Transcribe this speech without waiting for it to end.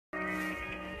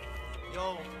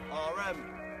Yo, RM,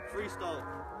 freestyle.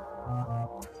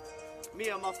 Me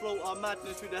and my flow are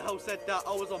madness. Who the hell said that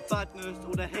I was on badness?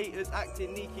 All the haters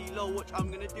acting sneaky low, watch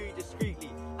I'm gonna do discreetly.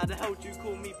 How the hell do you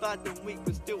call me bad and weak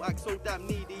but still act so damn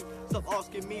needy? Stop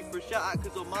asking me for a shout out,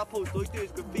 cause on my post all you do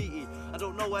is graffiti. I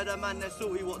don't know where the man that's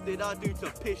salty, what did I do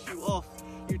to piss you off?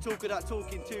 You talk of that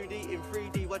talking 2D in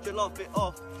 3D, why'd you laugh it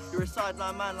off? You're a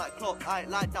sideline man like Klopp, I ain't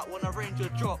like that when I range a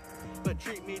drop. But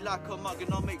treat me like a mug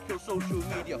and I'll make your social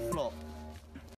media flop.